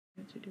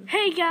to do.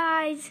 Hey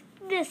guys,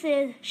 this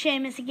is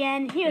Seamus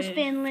again. Here's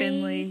Finley.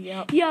 Finley,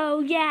 yep. Yo,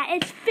 yeah,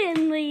 it's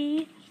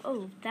Finley.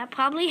 Oh, that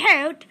probably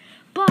hurt.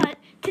 But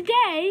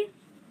today,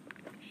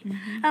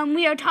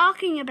 we are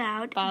talking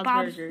about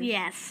Bob's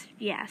Burgers.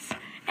 Yes.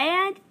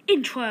 And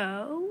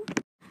intro.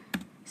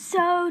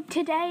 So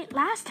today,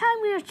 last time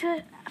we were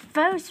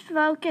first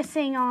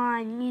focusing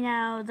on,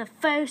 the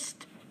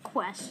first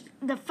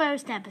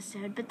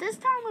episode, but this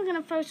time we're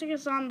gonna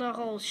focus on the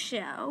whole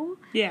show.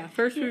 Yeah,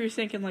 first we were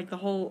thinking the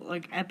whole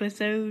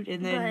episode,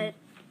 and then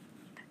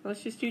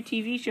let's just do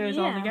TV shows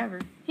all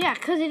together. Yeah,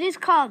 because it is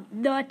called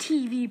the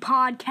TV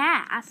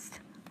podcast.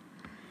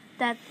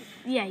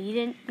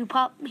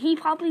 He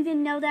probably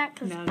didn't know that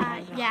because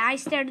I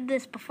started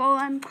this before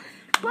him.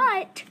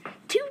 But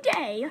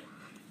today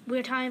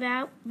we're talking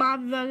about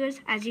Bob's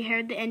Burgers, as you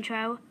heard the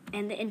intro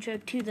and the intro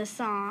to the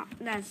song.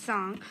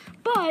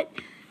 But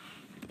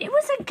it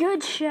was a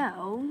good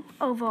show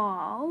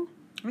overall.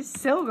 It's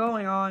still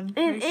going on.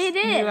 It is.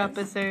 New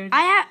episodes.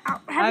 I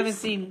haven't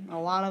seen a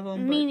lot of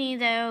them. Me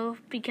neither,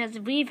 because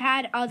we've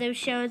had other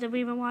shows that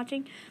we've been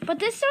watching. But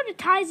this sort of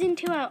ties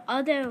into our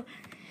other,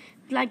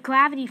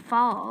 Gravity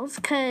Falls,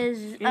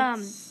 because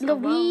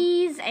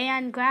Louise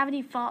and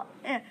Gravity Falls.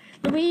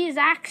 Louise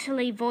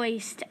actually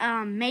voiced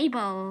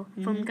Mabel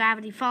from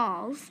Gravity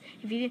Falls.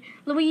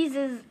 Louise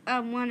is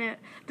one of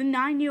the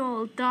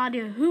 9-year-old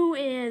daughter who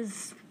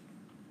is.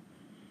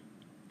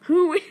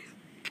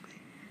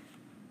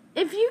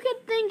 If you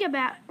could think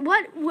about,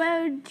 what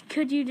word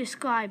could you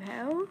describe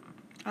her?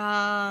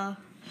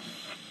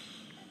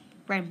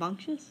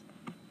 Rambunctious?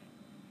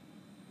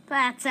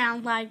 That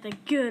sounds like the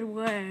good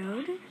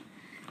word.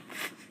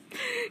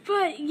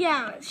 But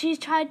yeah, she's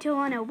tried to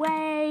run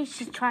away.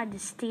 She's tried to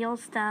steal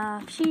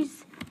stuff.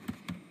 She's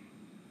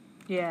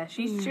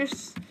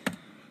just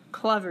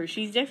clever.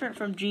 She's different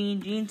from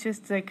Jean. Jean's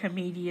just a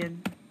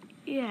comedian.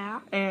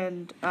 Yeah.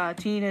 And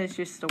Tina is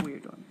just a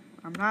weird one.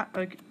 I'm not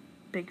a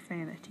big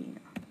fan of Tina.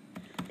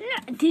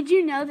 Did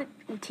you know that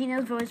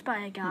Tina's voiced by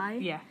a guy?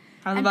 Yeah,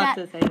 I was about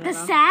to say that. The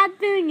sad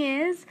thing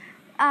is,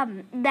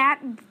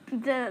 that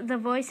the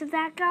voice of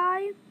that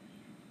guy,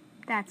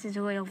 that's his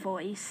real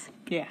voice.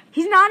 Yeah.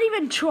 He's not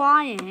even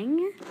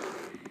trying.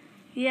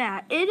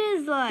 Yeah, it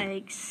is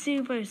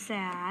super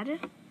sad.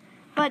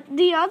 But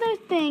the other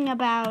thing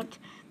about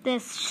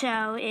this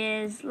show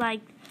is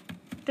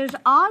there's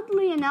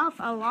oddly enough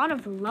a lot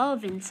of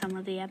love in some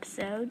of the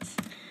episodes.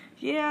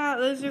 Yeah,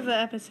 those are the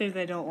episodes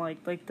I don't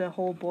like the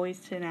whole Boys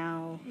to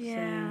Now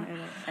yeah.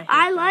 thing.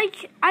 I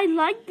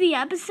like the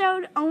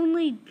episode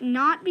only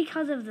not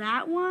because of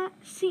that one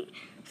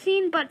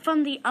scene, but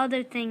from the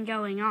other thing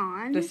going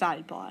on. The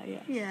side plot,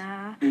 yes.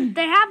 Yeah.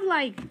 They have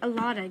a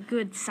lot of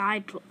good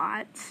side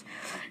plots.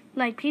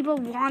 People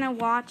want to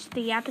watch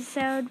the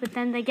episode, but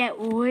then they get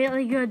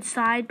really good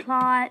side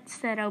plots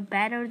that are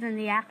better than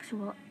the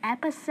actual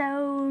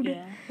episode.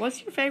 Yeah.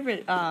 What's your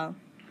favorite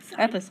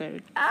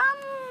episode?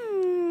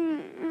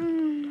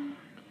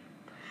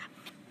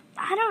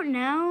 I don't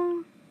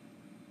know.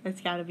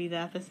 It's got to be the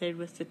episode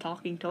with the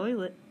talking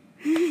toilet.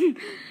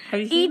 Have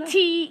you seen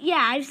E.T. Yeah,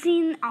 I've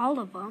seen all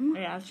of them.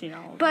 Yeah, I've seen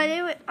all of them. But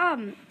it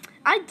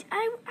I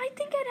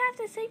think I'd have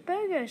to say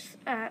Burgers.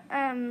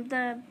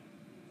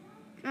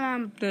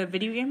 The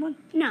video game one?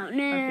 No. Okay,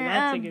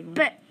 that's a good one.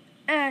 But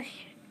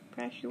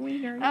Crash your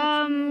wiener.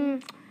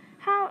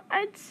 how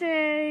I'd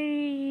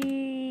say,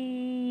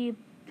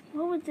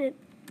 what was it?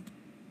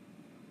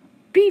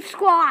 Beef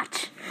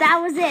Squatch. That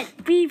was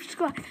it. Beef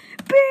Squatch.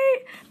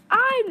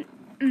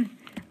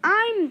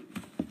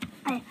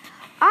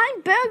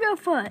 I'm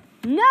Burgerfoot.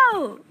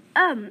 No.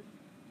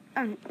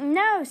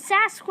 No,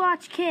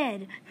 Sasquatch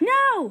Kid.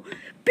 No,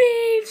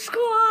 Beef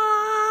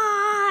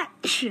Squatch.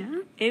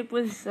 It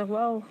was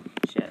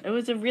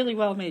a really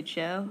well made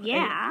show.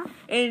 Yeah.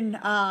 And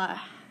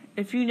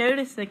if you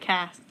notice the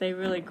cast, they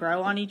really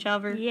grow on each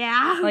other.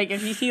 Yeah.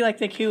 If you see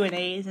the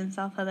Q&As and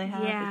stuff that they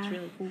have, it's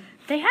really cool.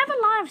 They have a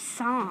lot of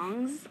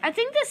songs. I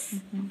think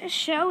this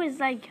show is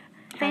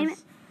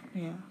famous.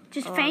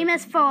 Just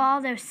famous for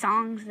all their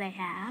songs they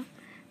have.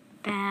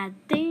 Bad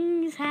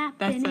things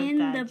happen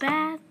in the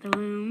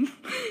bathroom.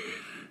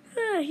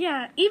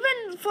 Yeah,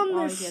 even from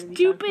the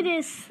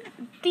stupidest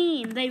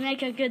theme, they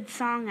make a good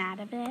song out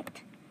of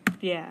it.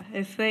 Yeah,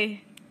 if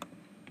they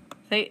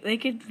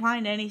could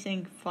find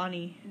anything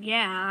funny.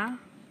 Yeah.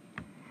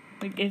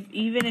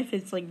 Even if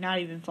it's not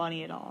even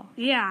funny at all.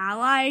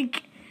 Yeah,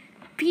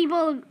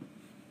 people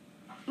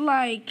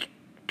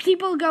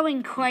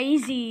going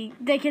crazy,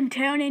 they can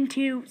turn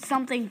into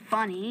something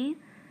funny.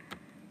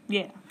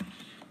 Yeah.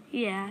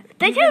 Yeah.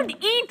 They turned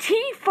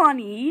E.T.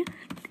 funny.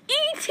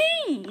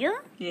 E.T.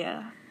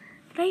 Yeah.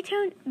 They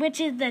turned, which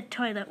is the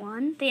toilet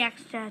one, the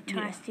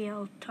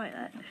extraterrestrial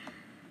toilet.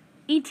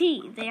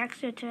 E.T. the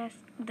extra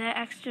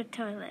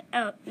toilet.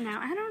 Oh, no,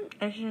 I don't.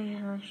 I don't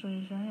know.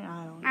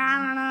 I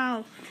don't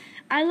know.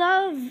 I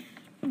love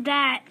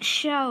that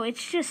show.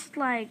 It's just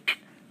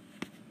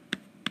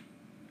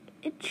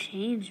it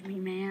changed me,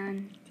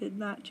 man. Did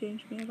not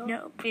change me at all.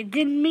 Nope, it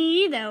didn't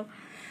me either.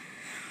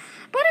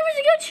 But it was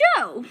a good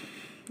show.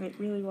 It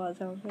really was.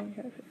 I was very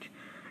happy.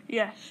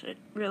 Yes, it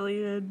really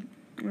did.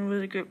 It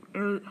was a good.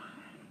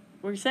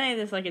 We're saying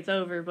this like it's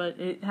over, but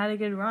it had a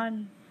good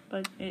run.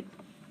 But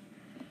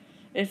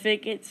if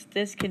it gets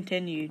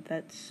discontinued,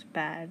 that's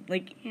bad.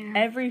 Like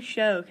every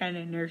show kind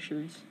of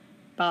nurtures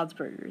Bob's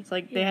Burgers.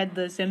 Like they had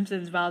the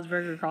Simpsons Bob's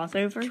Burger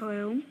crossover.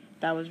 True.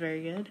 That was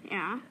very good.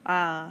 Yeah.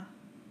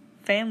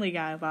 Family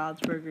Guy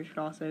Bob's Burgers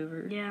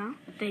crossover. Yeah.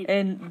 They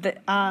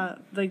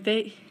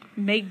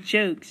make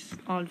jokes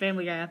on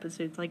Family Guy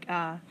episodes. Like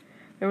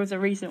there was a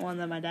recent one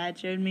that my dad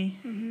showed me.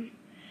 Mm-hmm.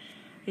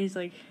 He's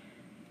like,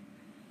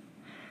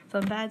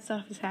 some bad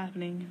stuff is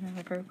happening,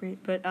 inappropriate,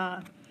 but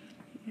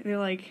they're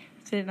like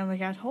sitting on the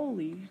couch,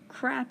 holy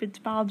crap, it's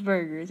Bob's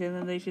Burgers, and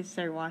then they just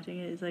start watching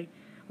it. It's like,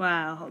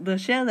 wow, the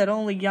show that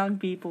only young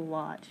people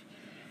watch.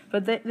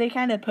 But they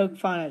kind of poke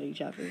fun at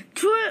each other.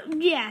 True,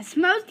 yes,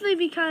 mostly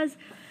because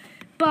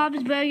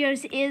Bob's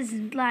Burgers is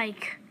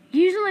like,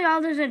 usually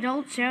all those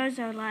adult shows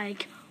are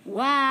like,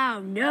 wow,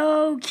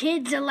 no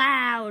kids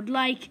allowed,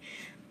 like,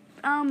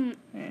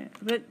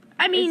 but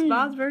I mean, is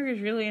Bob's Burgers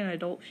really an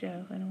adult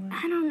show in a way?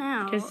 I don't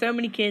know. Because so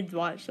many kids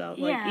watch that.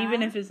 Like,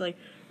 even if it's like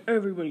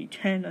everybody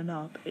 10 and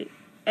up,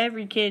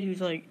 every kid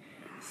who's like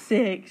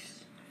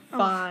 6,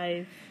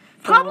 5,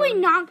 4, probably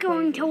not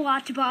going to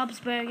watch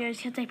Bob's Burgers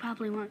because they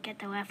probably won't get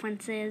the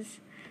references.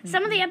 Mm-hmm.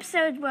 Some of the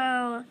episodes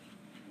were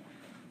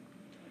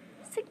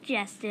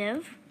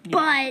suggestive,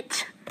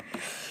 but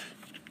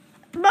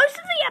most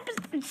of the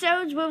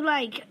episodes were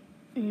like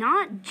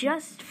not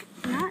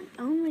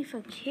only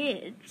for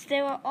kids.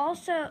 They were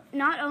also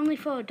not only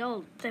for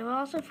adults. They were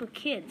also for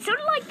kids. Sort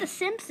of like The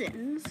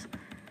Simpsons.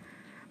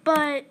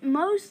 But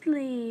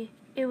mostly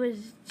it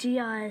was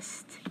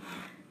just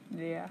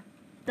the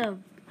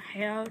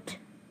heart.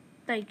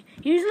 Like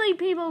usually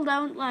people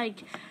don't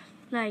like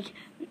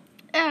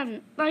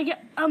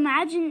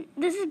imagine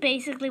this is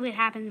basically what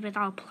happens with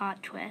all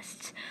plot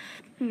twists.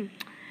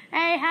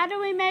 Hey, how do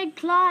we make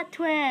plot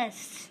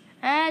twists?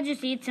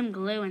 Just eat some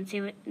glue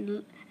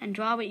and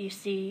draw what you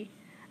see.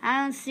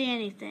 I don't see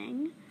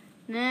anything.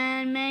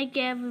 Then make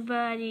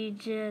everybody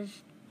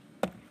just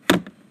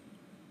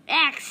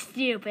act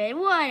stupid.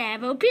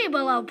 Whatever.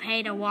 People don't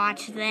pay to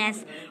watch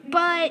this.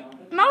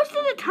 But most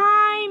of the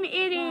time,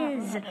 it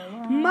is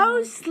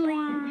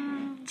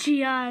mostly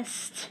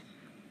just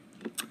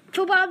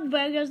for Bob's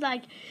Burgers.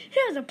 Like,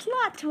 here's a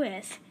plot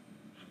twist.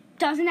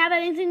 Doesn't have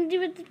anything to do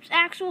with the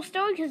actual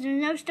story because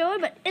there's no story,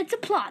 but it's a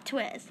plot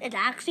twist. It's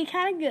actually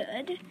kind of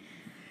good.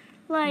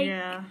 Like,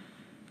 yeah.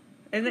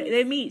 And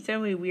they meet so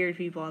many weird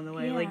people on the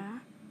way. Yeah. Like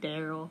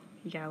Daryl.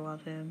 You gotta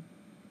love him.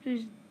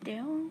 Who's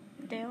Daryl?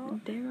 Daryl?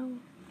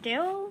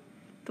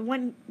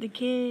 The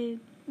kid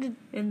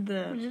in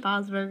the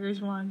Bob's Burgers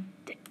one.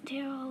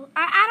 Daryl.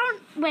 I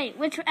don't... Wait,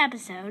 which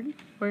episode?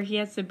 Where he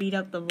has to beat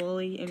up the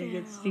bully and he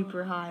gets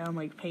super high on,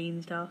 like,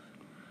 pain stuff.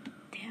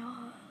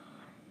 Daryl.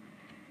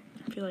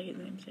 I feel like his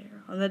name's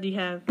Daryl. And then you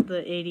have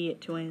the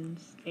idiot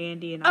twins,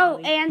 Andy and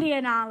Ollie. Oh, Andy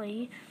and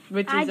Ollie.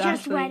 Which is I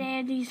just wet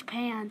Andy's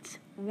pants.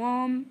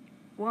 Wom,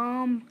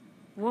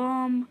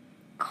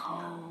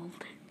 cold.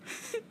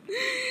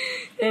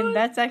 And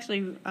that's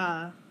actually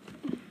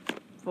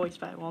voiced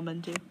by a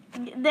woman, too.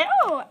 They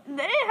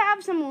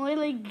have some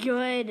really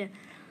good...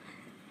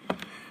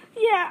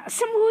 Yeah,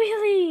 some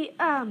really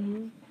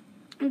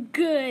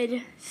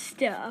good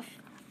stuff.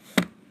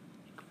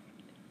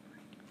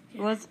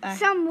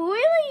 Some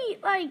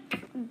really,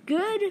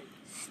 good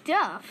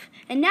stuff.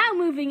 And now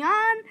moving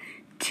on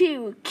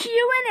to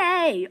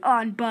Q&A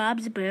on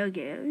Bob's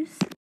Burgers.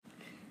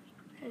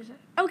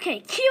 Okay,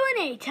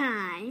 Q&A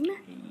time.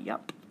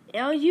 Yup.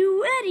 Are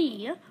you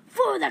ready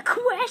for the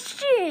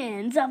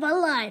questions of a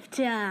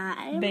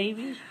lifetime?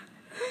 Baby.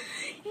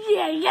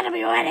 Yeah, you gotta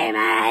be ready,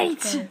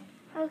 mate.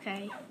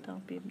 Okay.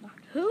 Don't be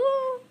obnoxious.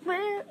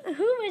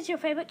 Who is your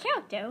favorite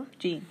character?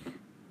 Gene.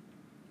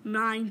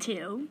 Mine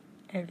too.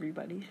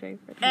 Everybody's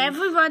favorite.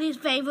 Everybody's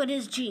favorite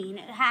is Gene.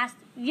 It has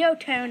your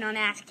turn on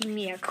asking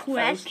me a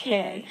question.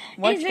 Okay.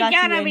 Is it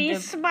gonna be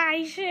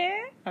spicy?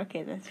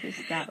 Okay, that's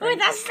just not right.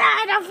 With a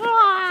side of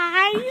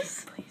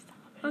fries. Please stop.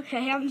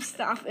 Okay, I'm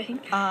stopping.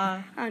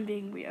 I'm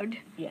being weird.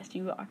 Yes,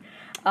 you are.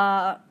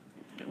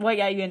 What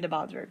got you into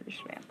Bob's Burgers,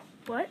 man?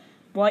 What?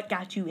 What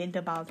got you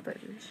into Bob's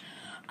Burgers?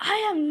 I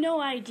have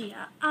no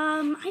idea.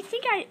 I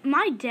think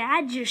my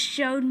dad just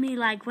showed me,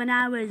 when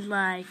I was,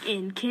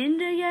 in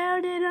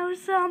kindergarten or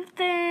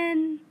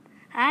something.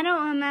 I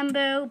don't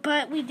remember,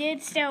 but we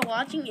did start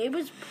watching. It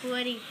was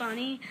pretty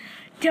funny.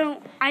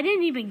 I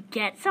didn't even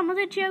get some of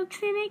the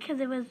jokes in it because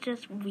it was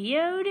just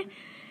weird.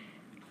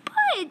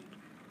 But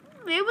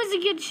it was a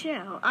good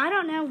show. I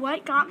don't know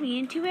what got me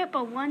into it,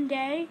 but one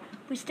day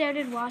we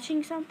started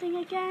watching something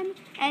again,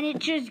 and it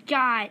just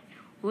got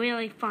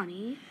really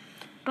funny.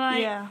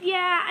 But, yeah,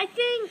 I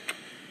think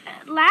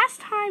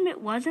last time it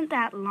wasn't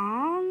that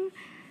long.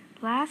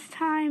 Last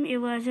time it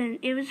was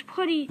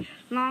pretty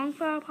long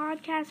for our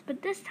podcast,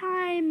 but this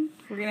time...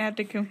 We're going to have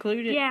to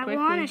conclude it quickly.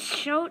 We're on a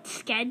short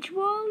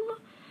schedule.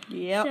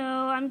 Yep. So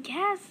I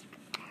guess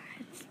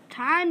it's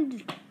time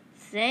to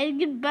say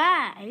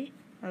goodbye.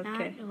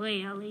 Okay. Not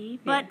really.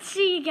 But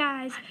see you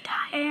guys.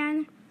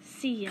 And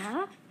see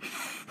ya.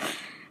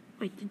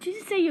 Wait, did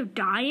you say you're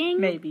dying?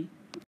 Maybe.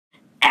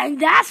 And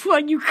that's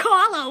what you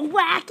call a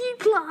wacky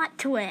plot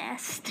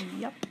twist.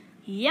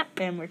 Yep.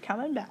 And we're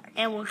coming back.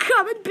 And we're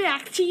coming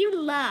back to you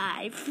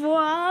live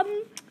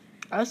from...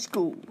 A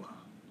school.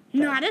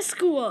 Not a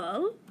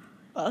school.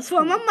 A school.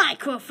 From a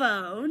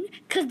microphone.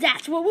 Because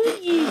that's what we're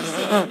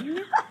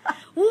using.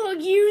 We're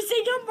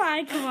using a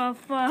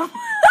microphone.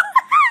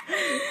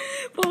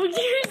 We're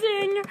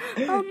using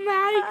a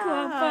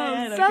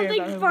microphone.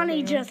 Something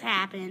funny just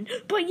happened.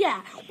 But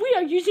yeah, we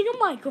are using a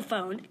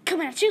microphone.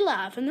 Come at you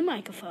live from the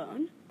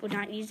microphone. We're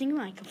not using a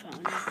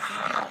microphone.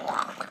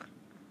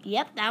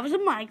 Yep, that was a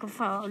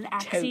microphone.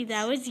 Actually,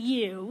 that was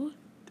you.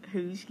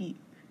 Who's you?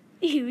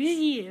 Who's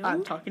you?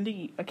 I'm talking to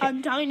you. Okay.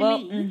 I'm talking to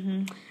me.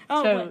 Mm-hmm.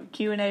 Oh, so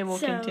Q&A will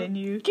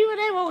continue.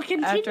 Q&A will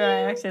continue. After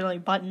I accidentally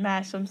button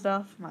mashed some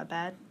stuff. My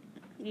bad.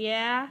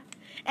 Yeah.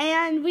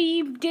 And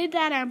we did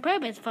that on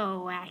purpose for a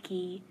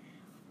wacky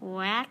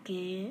plot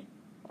twist.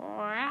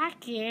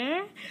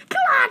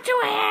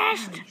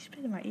 You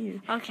spit in my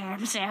ear. Okay,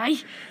 I'm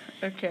sorry.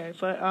 Okay,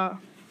 but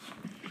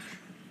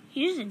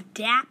You just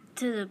adapt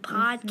to the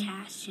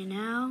podcast, you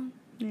know?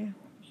 Yeah.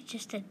 You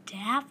just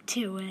adapt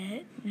to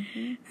it.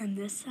 Mm-hmm. And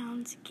this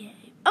sounds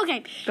gay.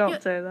 Okay.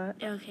 Don't say that.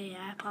 Okay,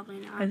 yeah, probably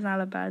not. It's not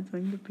a bad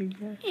thing to be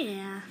gay.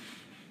 Yeah.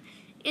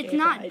 It's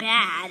not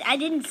bad. I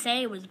didn't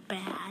say it was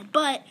bad.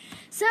 But,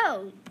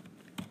 so,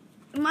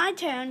 my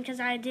turn,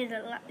 because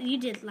you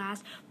did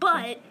last.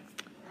 But,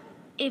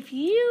 if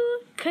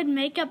you could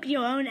make up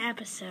your own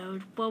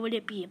episode, what would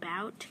it be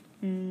about?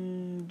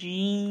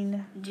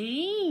 Gene.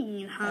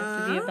 Gene, huh? It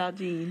has to be about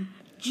Gene.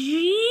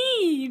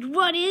 Gene!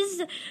 What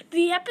is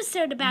the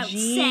episode about?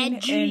 Gene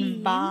said Gene.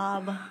 And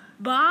Bob.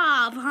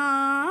 Bob,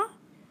 huh?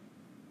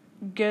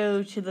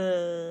 Go to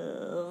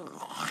the...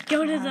 I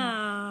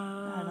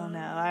don't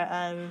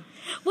know.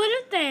 What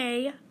if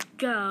they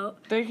go...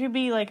 There could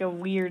be like a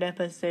weird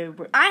episode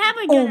where... I have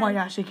a good... Oh my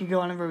gosh, they could go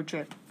on a road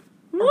trip.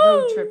 Woo! A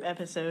road trip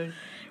episode.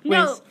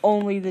 No. With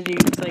only the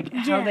dudes. Like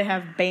how Yeah. they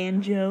have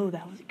banjo.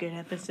 That was a good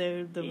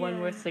episode. The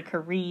one with the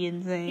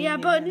Korean thing. Yeah,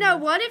 but no,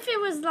 what if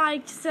it was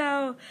like,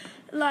 so,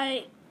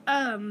 like,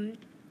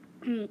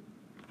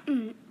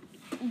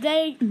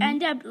 they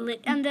end up,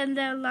 and then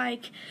they're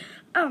like,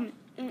 and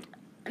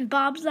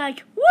Bob's like,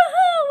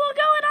 woohoo, we're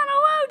going on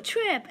a road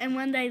trip. And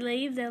when they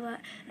leave, they're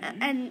like,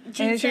 and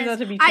Gene says,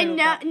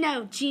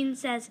 Gene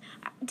says,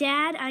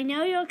 Dad, I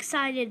know you're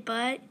excited,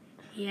 but,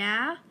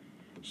 yeah,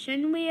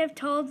 shouldn't we have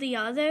told the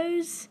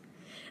others?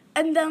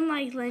 And then,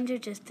 like, Linda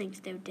just thinks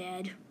they're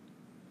dead.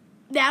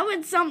 That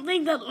was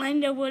something that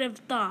Linda would have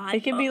thought.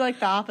 It could be like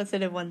the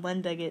opposite of when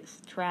Linda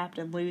gets trapped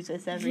and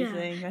loses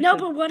everything. Yeah. No,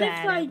 but what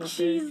if, like,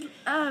 she's,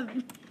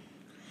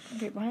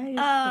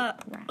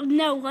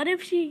 no, what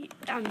if she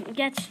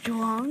gets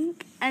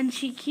drunk and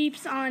she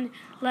keeps on,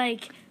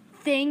 like,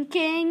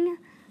 thinking,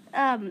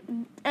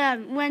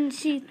 when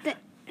she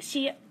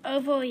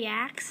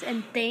overreacts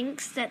and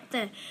thinks that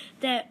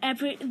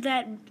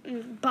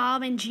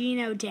Bob and Gene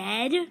are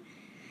dead,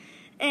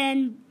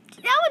 and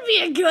that would be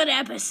a good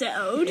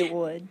episode. It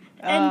would.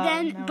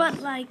 And then,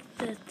 but like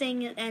the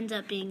thing ends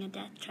up being a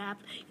death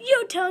trap.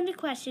 Your turn to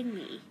question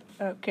me.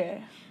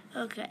 Okay.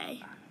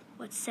 Okay.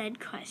 What's said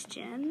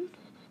question?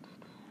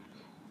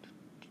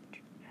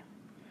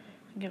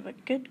 Give a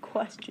good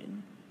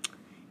question.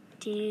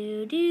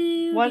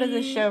 What does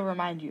the show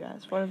remind you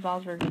as? What does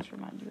Bob's Burgers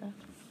remind you as?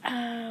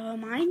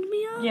 Remind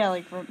me of? Yeah,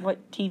 like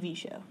what TV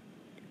show?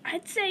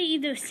 I'd say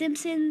either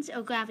Simpsons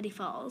or Gravity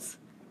Falls.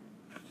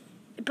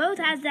 It both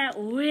has that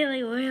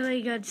really,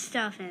 really good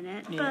stuff in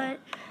it. Yeah. But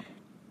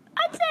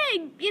I'd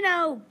say,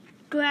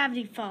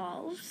 Gravity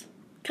Falls.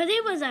 Because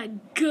it was a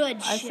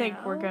good show. I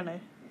think we're going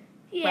to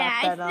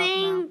wrap that up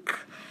now.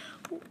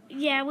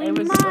 Yeah, we it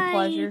was a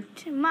pleasure.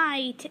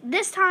 might.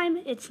 This time,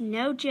 it's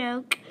no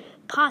joke.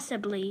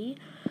 Possibly.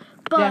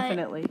 But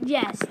definitely.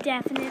 Yes,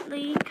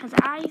 definitely. Because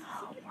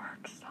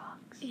Homework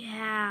sucks.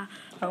 Yeah.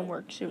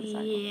 Homework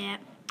suicide. Yeah.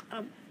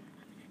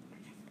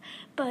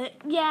 But,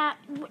 yeah.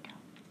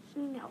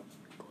 No.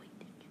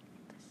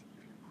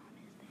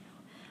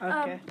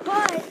 Okay.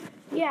 But,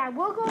 yeah,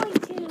 we're going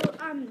to,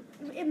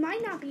 it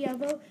might not be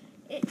over.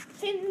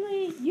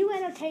 Simply, you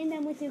entertain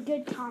them with your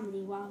good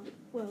comedy while you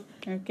watch.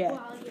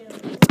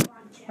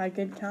 My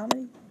good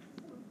comedy?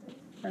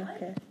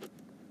 Okay.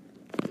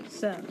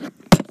 So. Do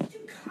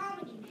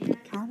comedy, man.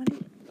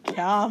 Comedy?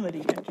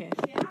 Comedy, okay.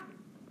 Yeah.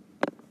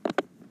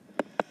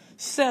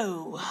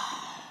 So,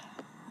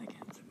 I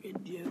got some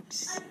good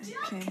jokes.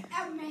 Okay.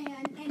 A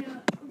man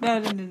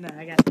and No,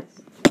 I got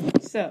this.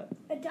 So,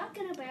 a duck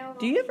and a barrel.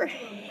 Do you ever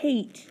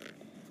hate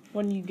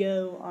when you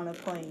go on a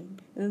plane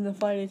and then the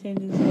flight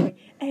attendants are like,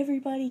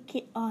 everybody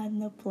get on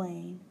the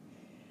plane?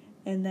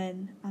 And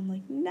then I'm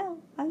like, no,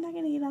 I'm not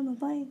going to get on the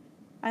plane.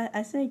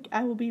 I think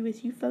I will be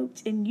with you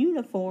folks in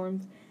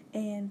uniforms,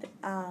 and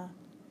I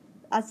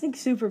think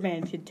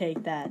Superman should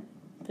take that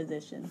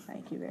position.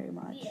 Thank you very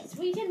much. Yes,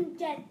 we can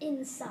get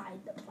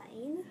inside the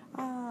plane.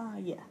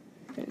 Yeah.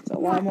 There's a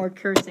lot more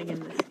cursing in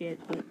the skit,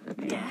 but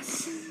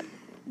Yes.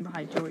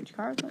 by George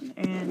Carlin.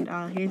 And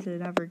here's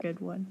another good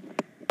one.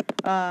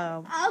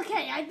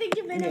 Okay, I think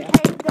you've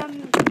imitated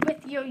them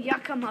with your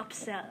yuck 'em up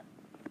set.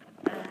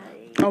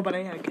 Oh, but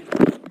I had a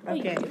good one.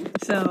 Okay,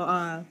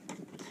 so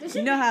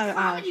you know how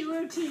comedy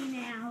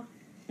routine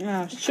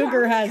now.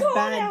 sugar has Cool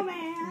now,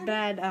 man.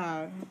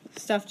 bad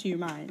stuff to your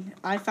mind.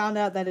 I found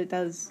out that it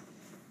does.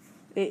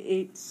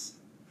 It's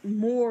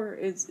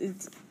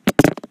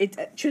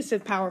just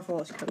as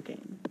powerful as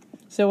cocaine.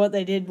 So what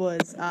they did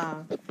was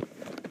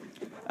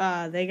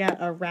they got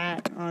a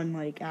rat on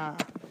like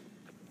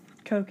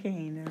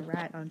cocaine and a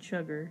rat on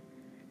sugar,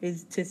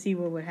 is to see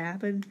what would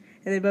happen.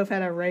 And they both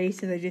had a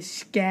race, and they just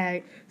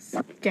scattered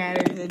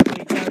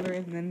into each other,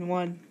 and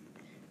then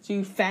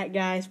two fat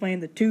guys playing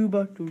the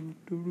tuba.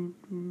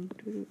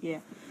 Yeah,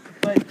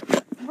 but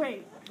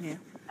Wait. yeah.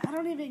 I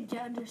don't even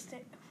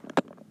understand.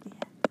 Yeah.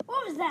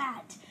 What was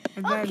that?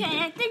 And then Okay,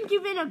 I think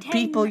you've been obtained.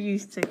 people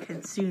used to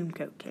consume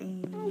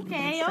cocaine.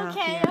 Okay, and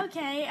stuff,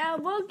 okay.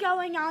 We're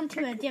going on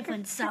to a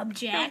different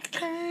subject.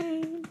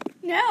 Cocaine.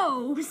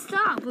 No,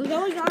 stop. We're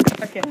going on.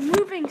 Okay. We're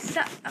moving.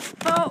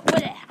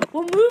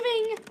 We're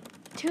moving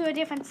to a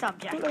different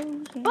subject.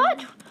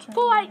 But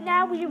for right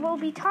now, we will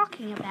be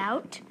talking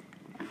about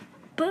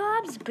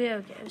Bob's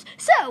Burgers.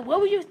 So, what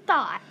were your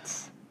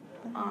thoughts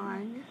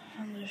on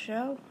the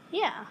show?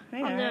 Yeah,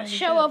 Yeah, on the you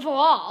show did.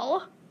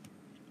 overall?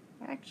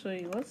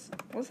 Actually, let's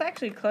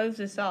actually close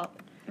this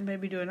up and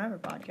maybe do another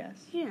podcast.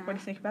 Yeah. What do you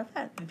think about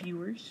that,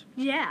 viewers?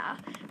 Yeah,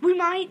 we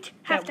might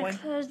have to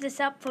close this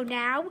up for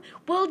now.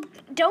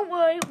 Don't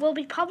worry, we'll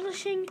be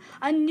publishing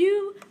a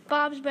new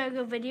Bob's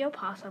Burger video,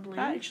 possibly.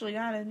 Actually,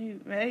 not a new.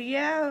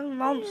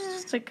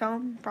 Months to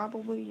come,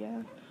 probably.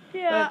 Yeah.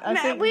 Yeah, But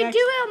I think we next-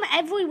 do them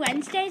every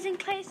Wednesdays in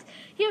case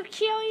you're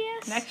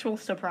curious. Next will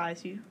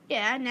surprise you.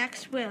 Yeah,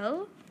 next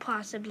will,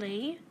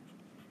 possibly.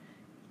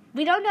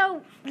 We don't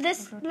know.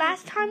 This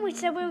last time we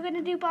said we were going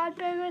to do Bob's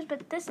Burgers,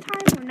 but this time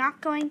we're not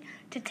going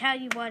to tell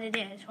you what it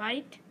is,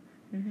 right?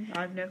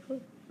 I have no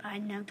clue. I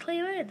have no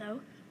clue though.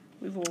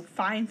 We will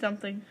find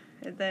something,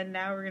 and then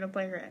now we're gonna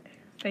play our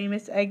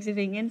famous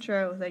exiting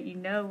intro that you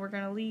know we're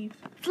gonna leave.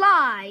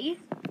 Fly.